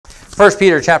1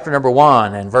 Peter chapter number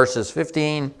 1 and verses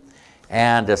 15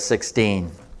 and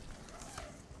 16.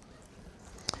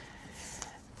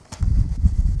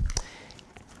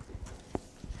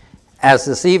 As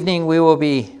this evening we will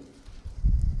be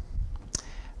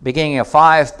beginning a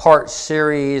 5-part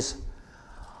series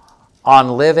on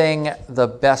living the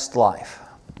best life.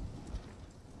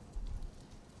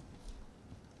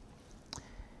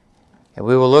 And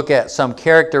we will look at some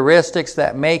characteristics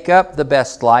that make up the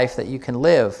best life that you can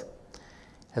live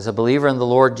as a believer in the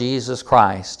Lord Jesus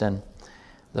Christ. And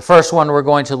the first one we're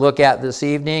going to look at this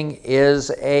evening is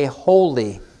a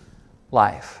holy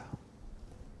life.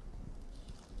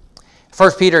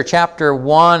 1 Peter chapter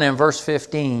 1 and verse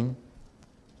 15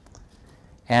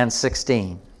 and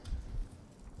 16.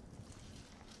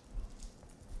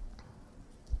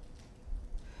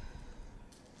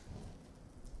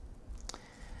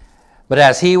 But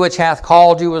as he which hath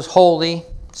called you is holy,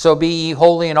 so be ye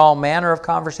holy in all manner of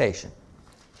conversation.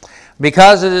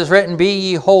 Because it is written, Be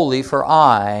ye holy, for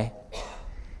I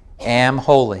am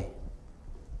holy.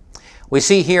 We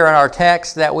see here in our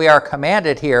text that we are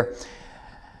commanded here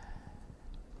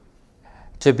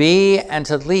to be and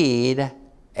to lead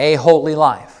a holy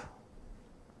life.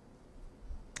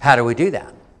 How do we do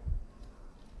that?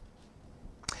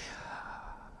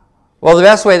 Well, the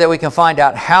best way that we can find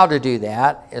out how to do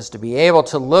that is to be able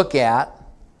to look at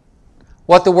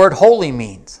what the word holy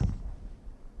means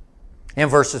in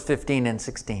verses 15 and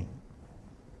 16.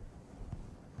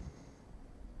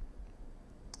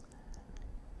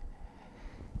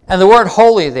 And the word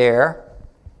holy there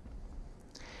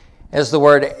is the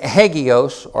word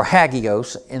hagios or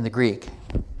hagios in the Greek.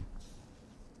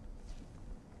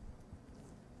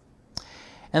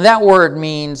 And that word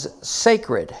means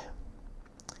sacred,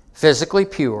 physically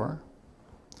pure,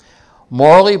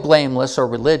 morally blameless or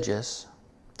religious,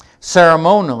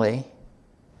 ceremonially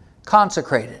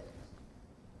consecrated.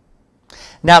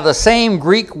 Now, the same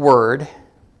Greek word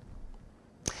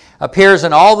appears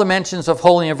in all the mentions of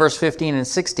holy in verse 15 and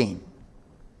 16.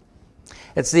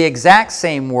 It's the exact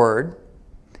same word.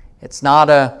 It's not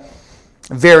a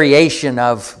variation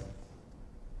of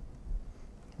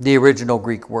the original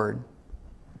Greek word.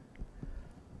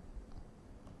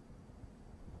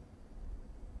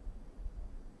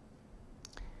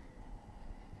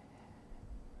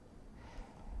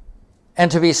 And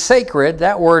to be sacred,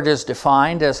 that word is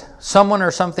defined as someone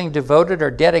or something devoted or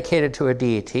dedicated to a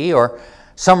deity or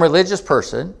some religious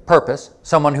purpose,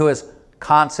 someone who is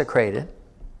consecrated,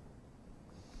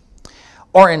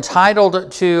 or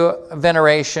entitled to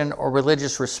veneration or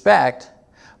religious respect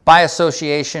by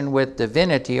association with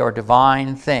divinity or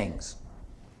divine things,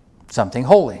 something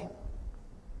holy.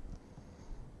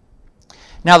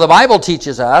 Now, the Bible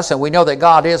teaches us, and we know that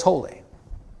God is holy.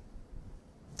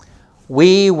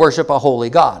 We worship a holy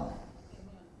God.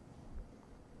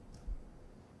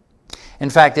 In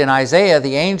fact, in Isaiah,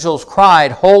 the angels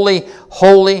cried, Holy,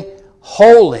 holy,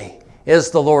 holy is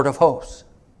the Lord of hosts.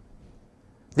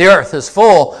 The earth is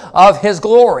full of His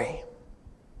glory.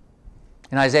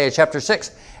 In Isaiah chapter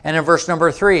 6 and in verse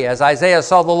number 3, as Isaiah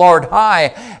saw the Lord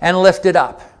high and lifted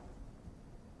up.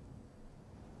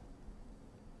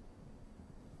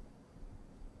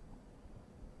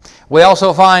 We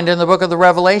also find in the book of the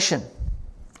Revelation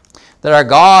that our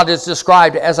God is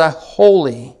described as a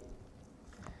holy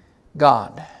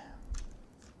God.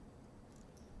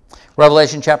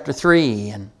 Revelation chapter 3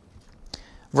 and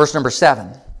verse number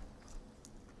 7.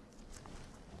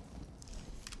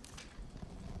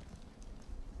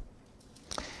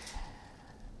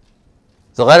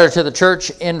 The letter to the church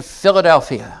in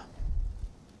Philadelphia.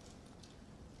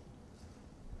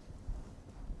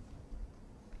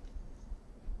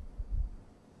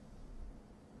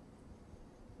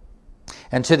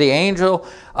 And to the angel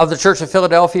of the church of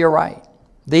Philadelphia write,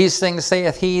 These things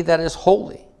saith he that is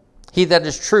holy, he that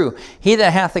is true, he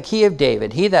that hath the key of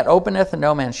David, he that openeth and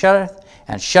no man shutteth,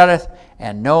 and shutteth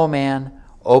and no man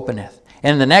openeth.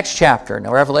 In the next chapter, in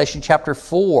Revelation chapter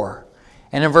 4,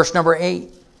 and in verse number 8,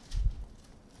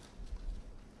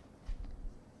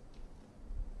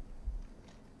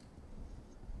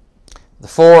 the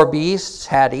 4 beasts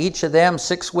had each of them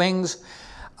 6 wings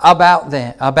about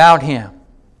him.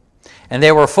 And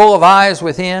they were full of eyes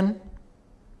within,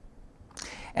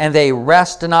 and they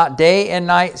rest not day and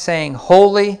night, saying,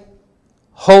 Holy,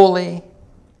 holy,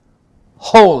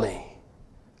 holy,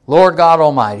 Lord God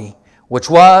Almighty, which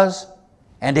was,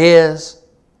 and is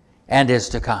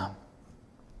to come.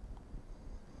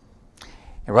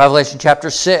 In Revelation chapter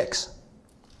 6,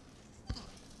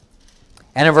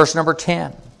 and in verse number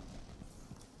 10,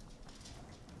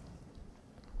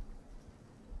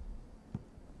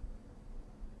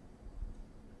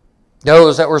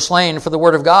 Those that were slain for the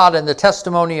word of God and the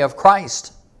testimony of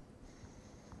Christ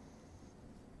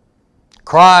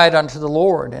cried unto the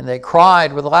Lord, and they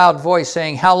cried with a loud voice,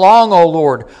 saying, How long, O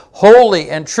Lord, holy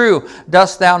and true,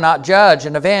 dost thou not judge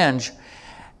and avenge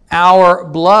our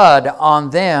blood on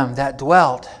them that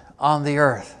dwelt on the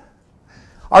earth?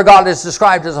 Our God is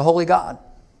described as a holy God.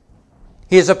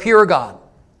 He is a pure God.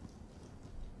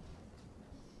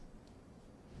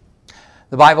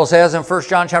 The Bible says in 1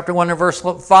 John chapter 1 and verse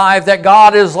 5 that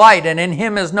God is light, and in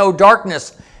him is no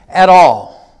darkness at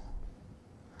all.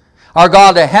 Our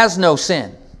God has no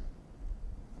sin.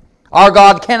 Our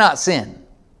God cannot sin.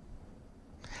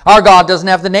 Our God doesn't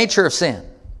have the nature of sin.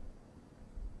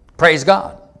 Praise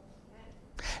God.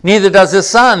 Neither does his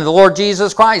Son, the Lord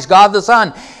Jesus Christ, God the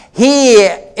Son. He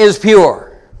is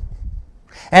pure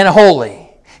and holy.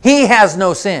 He has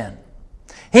no sin.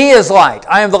 He is light.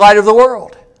 I am the light of the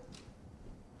world.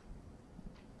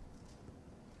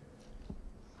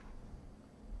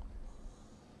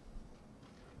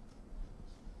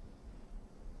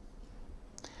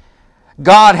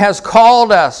 God has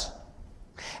called us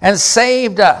and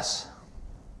saved us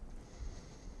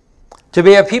to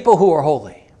be a people who are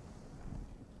holy.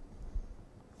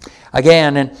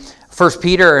 Again, in 1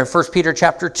 Peter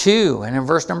chapter 2 and in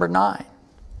verse number 9.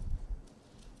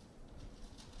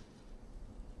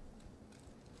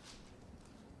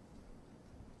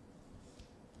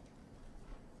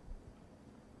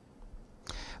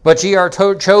 But ye are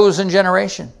a chosen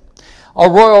generation, a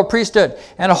royal priesthood,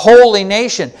 and a holy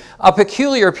nation, a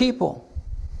peculiar people,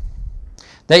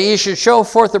 that ye should show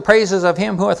forth the praises of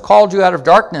him who hath called you out of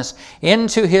darkness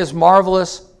into his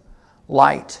marvelous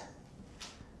light.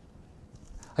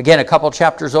 Again, a couple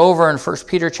chapters over in 1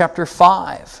 Peter chapter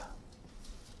 5.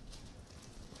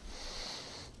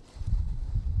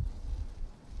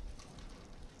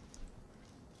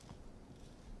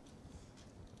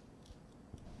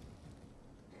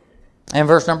 And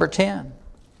verse number 10.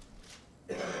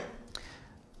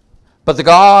 But the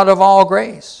God of all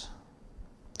grace,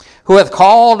 who hath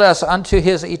called us unto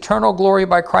his eternal glory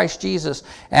by Christ Jesus,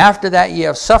 after that ye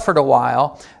have suffered a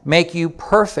while, make you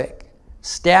perfect,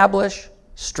 establish,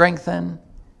 strengthen,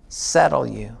 settle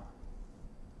you.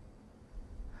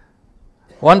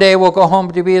 One day we'll go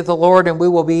home to be with the Lord, and we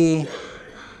will be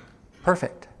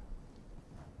perfect,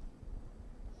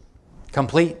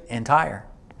 complete, entire,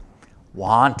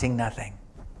 wanting nothing.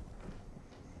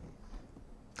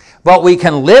 But we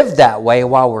can live that way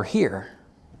while we're here.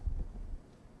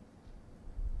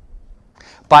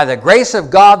 By the grace of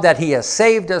God that he has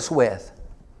saved us with,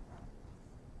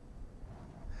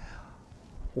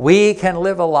 we can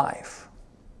live a life.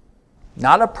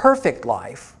 Not a perfect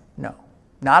life, no.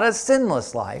 Not a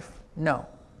sinless life, no.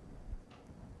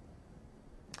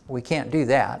 We can't do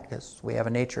that because we have a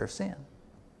nature of sin.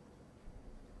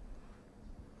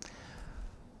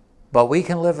 But we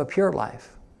can live a pure life.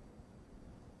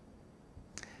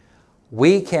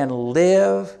 We can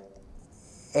live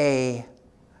a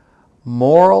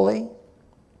morally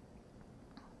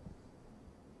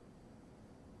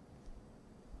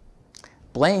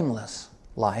blameless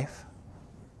life.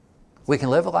 We can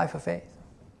live a life of faith.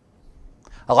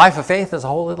 A life of faith is a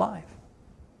holy life,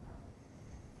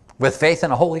 with faith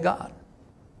in a holy God.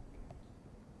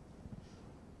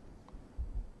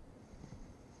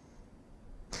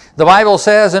 The Bible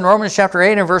says in Romans chapter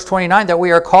 8 and verse 29 that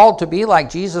we are called to be like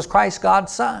Jesus Christ,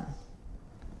 God's Son.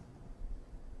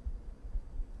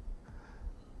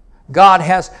 God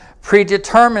has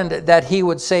predetermined that he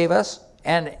would save us,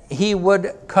 and he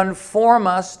would conform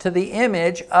us to the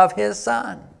image of his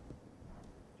Son.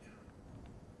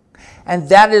 And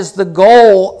that is the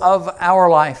goal of our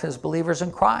life as believers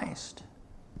in Christ.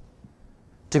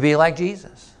 To be like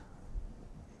Jesus.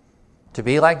 To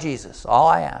be like Jesus. All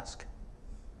I ask.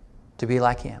 To be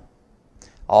like him.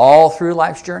 All through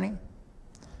life's journey,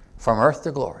 from earth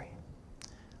to glory.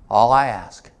 All I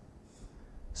ask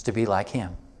is to be like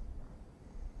him.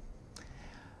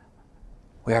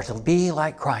 We are to be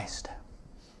like Christ,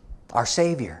 our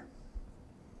Savior,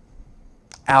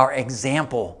 our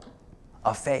example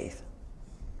of faith.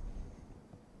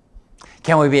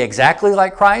 Can we be exactly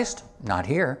like Christ? Not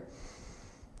here.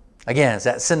 Again, it's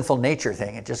that sinful nature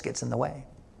thing. It just gets in the way.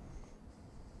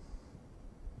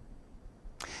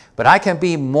 But I can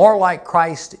be more like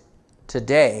Christ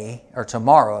today or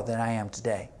tomorrow than I am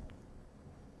today.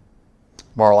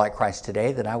 More like Christ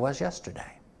today than I was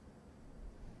yesterday.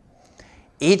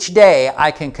 Each day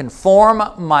I can conform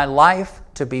my life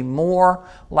to be more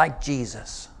like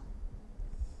Jesus.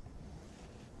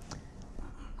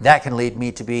 That can lead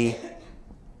me to be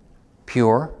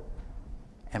pure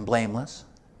and blameless.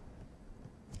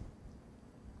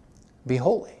 Be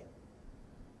holy.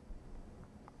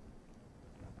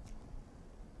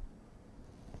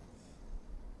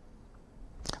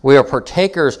 We are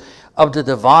partakers of the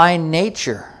divine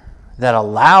nature that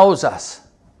allows us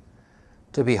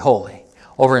to be holy.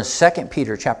 Over in 2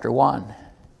 Peter chapter 1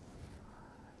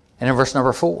 and in verse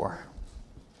number 4.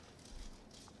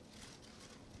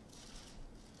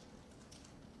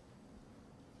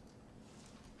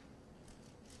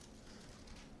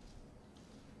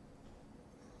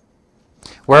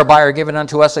 Whereby are given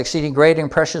unto us exceeding great and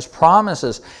precious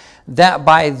promises, that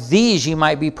by these ye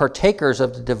might be partakers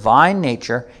of the divine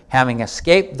nature, having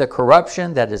escaped the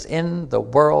corruption that is in the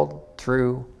world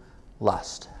through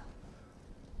lust.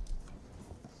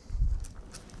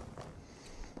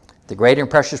 The great and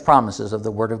precious promises of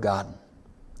the Word of God.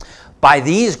 By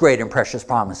these great and precious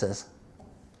promises,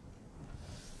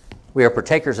 we are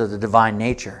partakers of the divine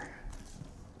nature,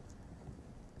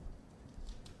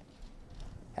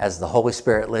 as the Holy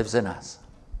Spirit lives in us.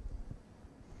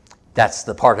 That's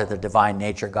the part of the divine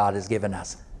nature God has given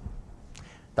us.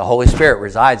 The Holy Spirit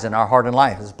resides in our heart and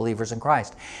life as believers in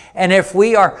Christ. And if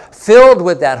we are filled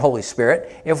with that Holy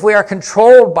Spirit, if we are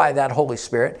controlled by that Holy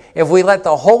Spirit, if we let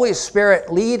the Holy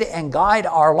Spirit lead and guide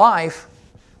our life,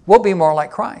 we'll be more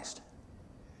like Christ.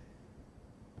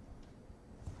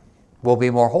 We'll be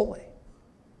more holy.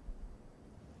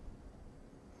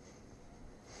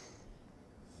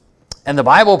 And the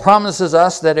Bible promises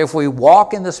us that if we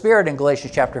walk in the Spirit in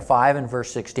Galatians chapter 5 and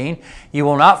verse 16, you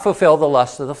will not fulfill the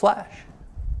lust of the flesh.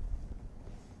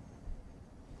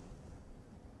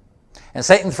 And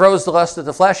Satan throws the lust of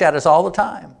the flesh at us all the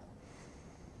time.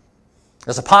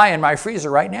 There's a pie in my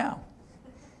freezer right now.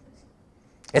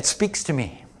 It speaks to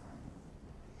me.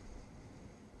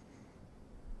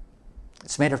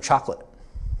 It's made of chocolate.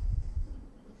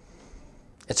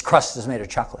 Its crust is made of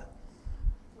chocolate.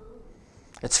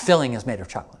 Its filling is made of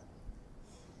chocolate.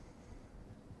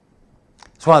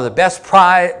 It's one of the best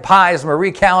pies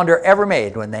Marie Callender ever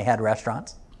made when they had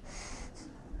restaurants.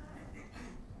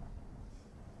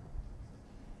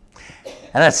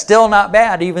 And it's still not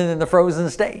bad, even in the frozen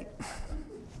state.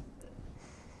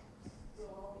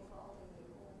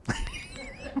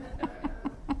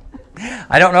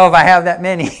 I don't know if I have that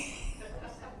many.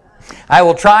 I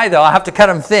will try, though. I'll have to cut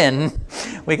them thin.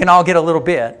 We can all get a little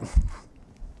bit.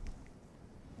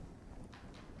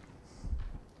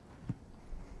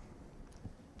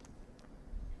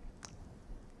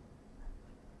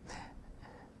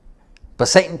 But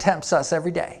Satan tempts us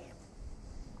every day.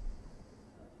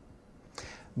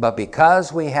 But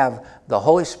because we have the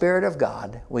Holy Spirit of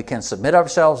God, we can submit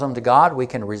ourselves unto God, we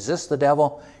can resist the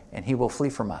devil, and he will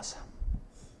flee from us.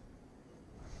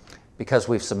 Because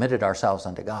we've submitted ourselves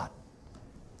unto God.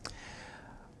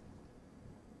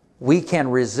 We can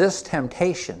resist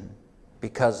temptation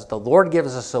because the Lord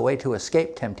gives us a way to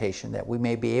escape temptation, that we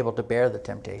may be able to bear the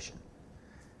temptation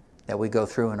that we go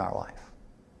through in our life.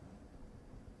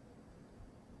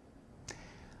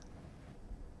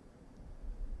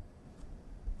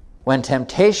 When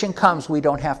temptation comes, we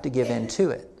don't have to give in to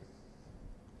it.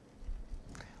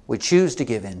 We choose to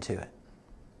give in to it.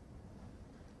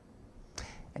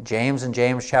 And James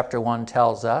chapter 1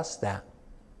 tells us that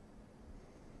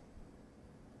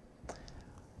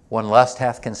when lust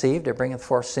hath conceived, it bringeth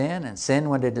forth sin, and sin,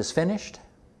 when it is finished,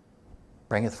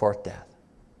 bringeth forth death.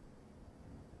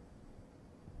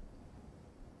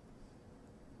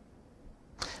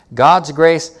 God's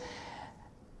grace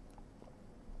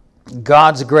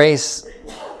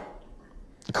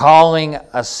calling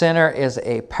a sinner is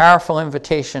a powerful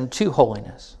invitation to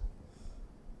holiness.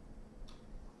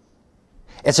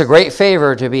 It's a great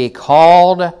favor to be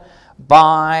called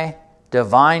by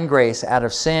divine grace out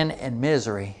of sin and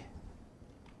misery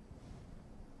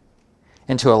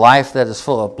into a life that is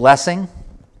full of blessing,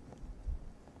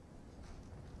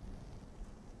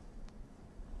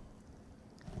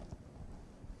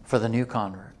 for the new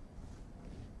convert.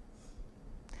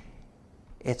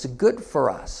 It's good for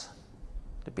us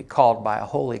to be called by a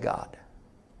holy God.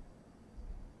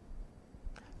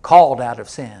 Called out of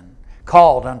sin.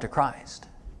 Called unto Christ.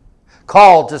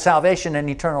 Called to salvation and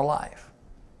eternal life.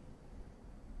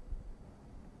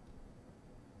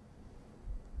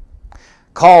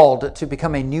 Called to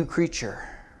become a new creature,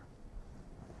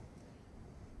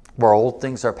 where old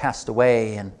things are passed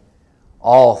away and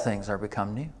all things are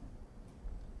become new.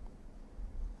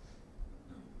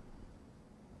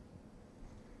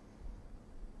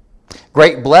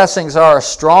 Great blessings are a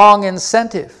strong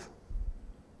incentive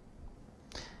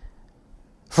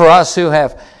for us who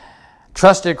have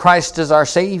trusted Christ as our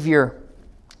Savior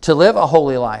to live a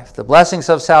holy life. The blessings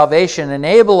of salvation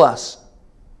enable us,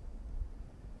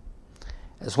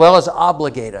 as well as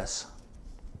obligate us,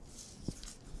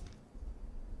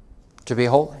 to be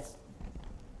holy.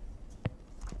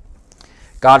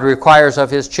 God requires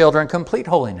of his children complete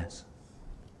holiness.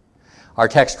 Our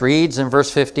text reads in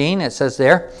verse 15, it says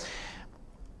there,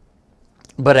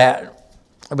 But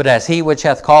as he which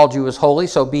hath called you is holy,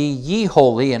 so be ye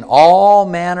holy in all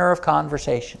manner of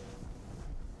conversation.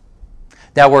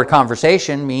 That word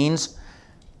conversation means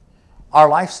our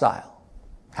lifestyle,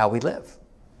 how we live.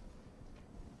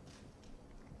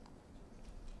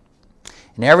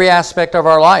 In every aspect of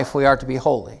our life, we are to be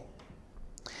holy.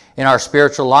 In our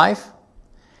spiritual life,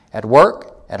 at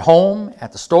work, at home,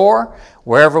 at the store,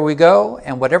 wherever we go,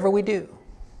 and whatever we do.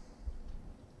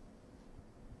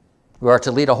 We are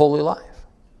to lead a holy life.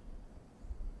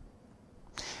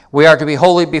 We are to be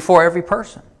holy before every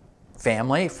person,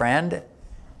 family, friend,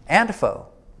 and foe.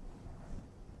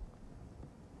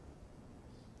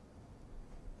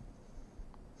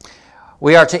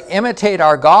 We are to imitate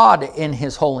our God in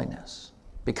his holiness,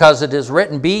 because it is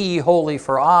written, Be ye holy,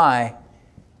 for I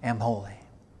am holy.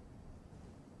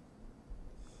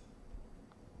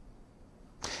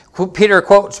 Peter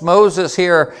quotes Moses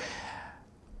here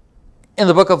in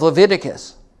the book of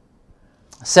Leviticus.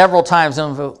 Several times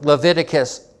in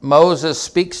Leviticus, Moses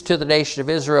speaks to the nation of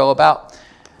Israel about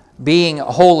being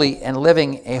holy and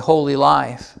living a holy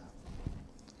life.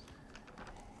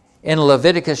 In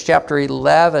Leviticus chapter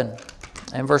 11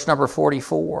 and verse number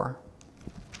 44.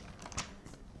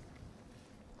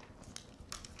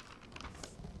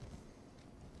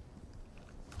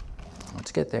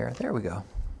 Let's get there. There we go.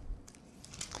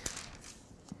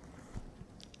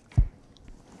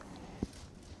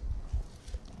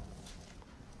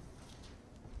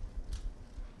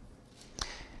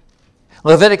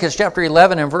 Leviticus chapter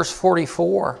 11 and verse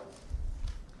 44.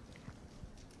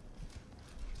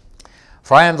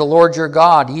 For I am the Lord your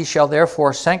God. Ye shall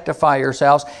therefore sanctify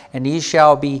yourselves, and ye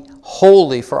shall be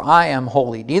holy, for I am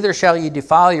holy. Neither shall ye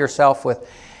defile yourself with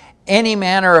any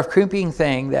manner of creeping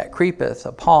thing that creepeth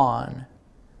upon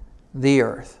the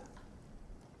earth.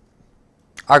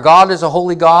 Our God is a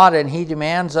holy God, and he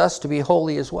demands us to be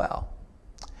holy as well.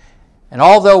 And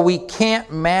although we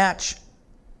can't match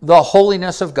the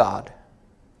holiness of God,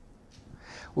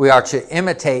 we are to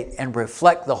imitate and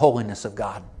reflect the holiness of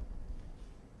God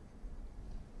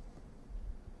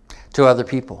to other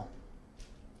people.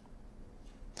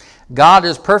 God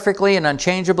is perfectly and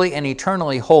unchangeably and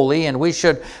eternally holy, and we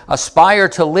should aspire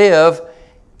to live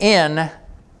in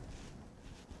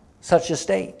such a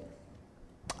state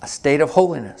of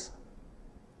holiness.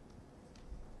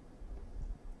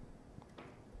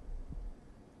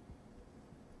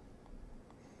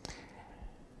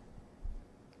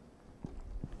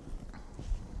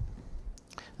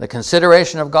 The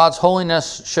consideration of God's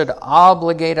holiness should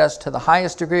obligate us to the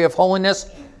highest degree of holiness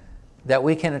that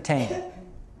we can attain.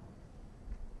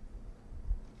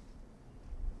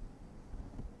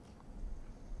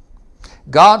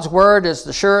 God's word is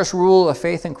the surest rule of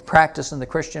faith and practice in the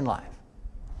Christian life.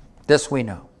 This we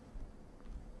know.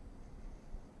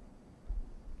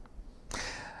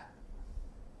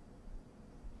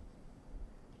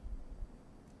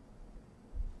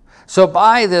 So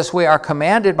by this we are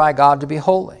commanded by God to be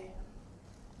holy.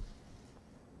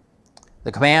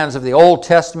 The commands of the Old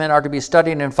Testament are to be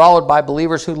studied and followed by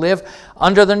believers who live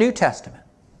under the New Testament.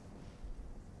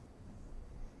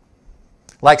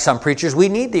 Like some preachers, we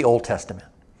need the Old Testament.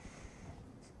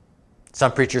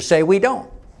 Some preachers say we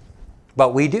don't,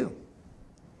 but we do.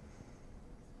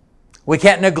 We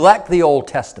can't neglect the Old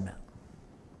Testament.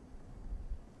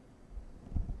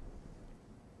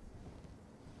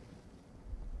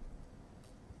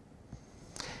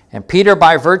 And Peter,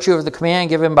 by virtue of the command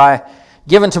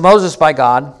given to Moses by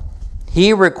God,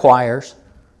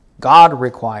 God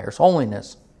requires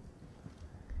holiness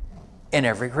in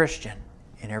every Christian,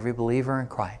 in every believer in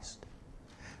Christ.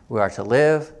 We are to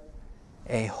live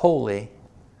a holy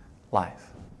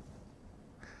life.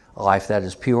 A life that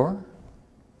is pure,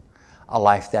 a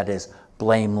life that is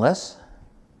blameless,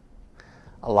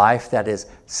 a life that is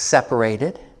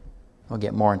separated. We'll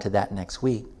get more into that next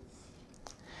week.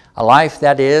 A life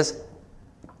that is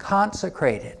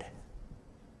consecrated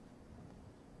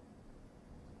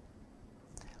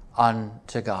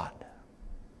unto God.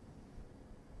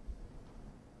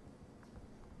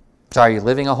 So are you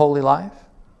living a holy life?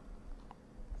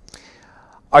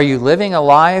 Are you living a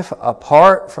life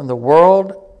apart from the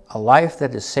world, a life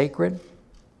that is sacred?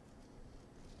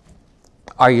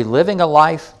 Are you living a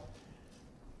life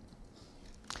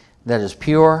that is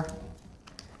pure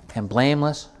and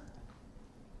blameless?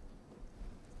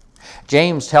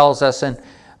 James tells us in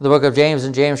the book of James,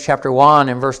 in James chapter 1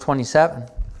 and verse 27.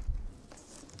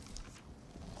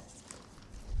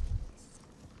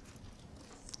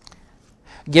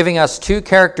 giving us two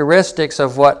characteristics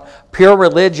of what pure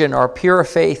religion or pure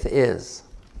faith is.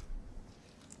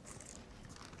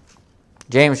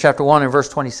 James chapter 1 and verse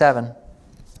 27.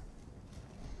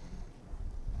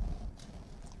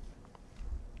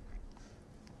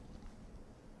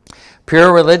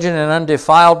 Pure religion and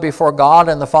undefiled before God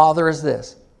and the Father is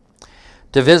this: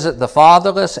 to visit the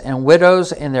fatherless and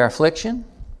widows in their affliction,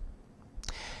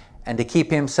 and to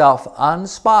keep himself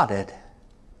unspotted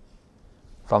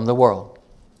from the world.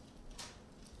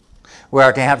 We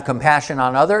are to have compassion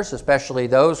on others, especially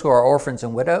those who are orphans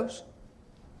and widows.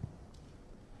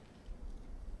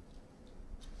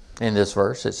 In this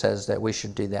verse, it says that we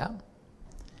should do that.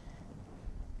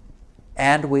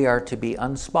 And we are to be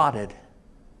unspotted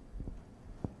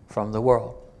from the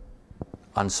world,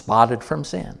 unspotted from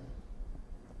sin,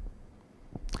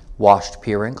 washed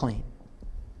pure and clean.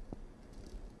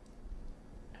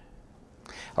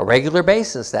 A regular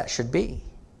basis that should be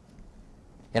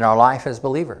in our life as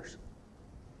believers.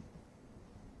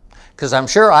 Because I'm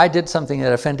sure I did something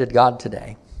that offended God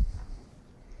today.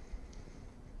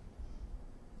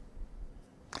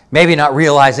 Maybe not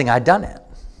realizing I'd done it.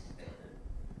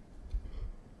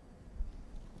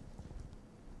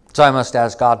 So I must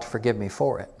ask God to forgive me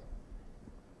for it.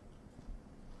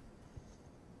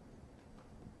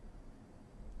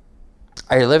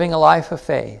 Are you living a life of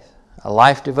faith? A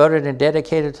life devoted and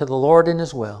dedicated to the Lord and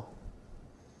His will?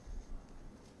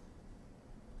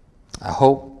 I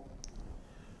hope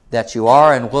that you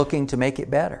are, and looking to make it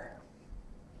better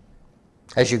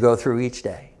as you go through each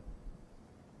day.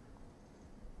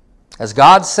 As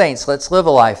God's saints, let's live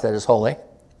a life that is holy.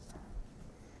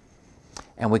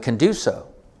 And we can do so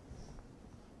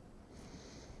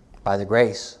by the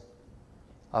grace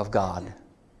of God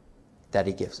that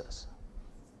He gives us.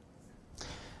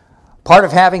 Part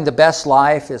of having the best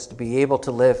life is to be able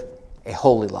to live a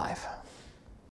holy life.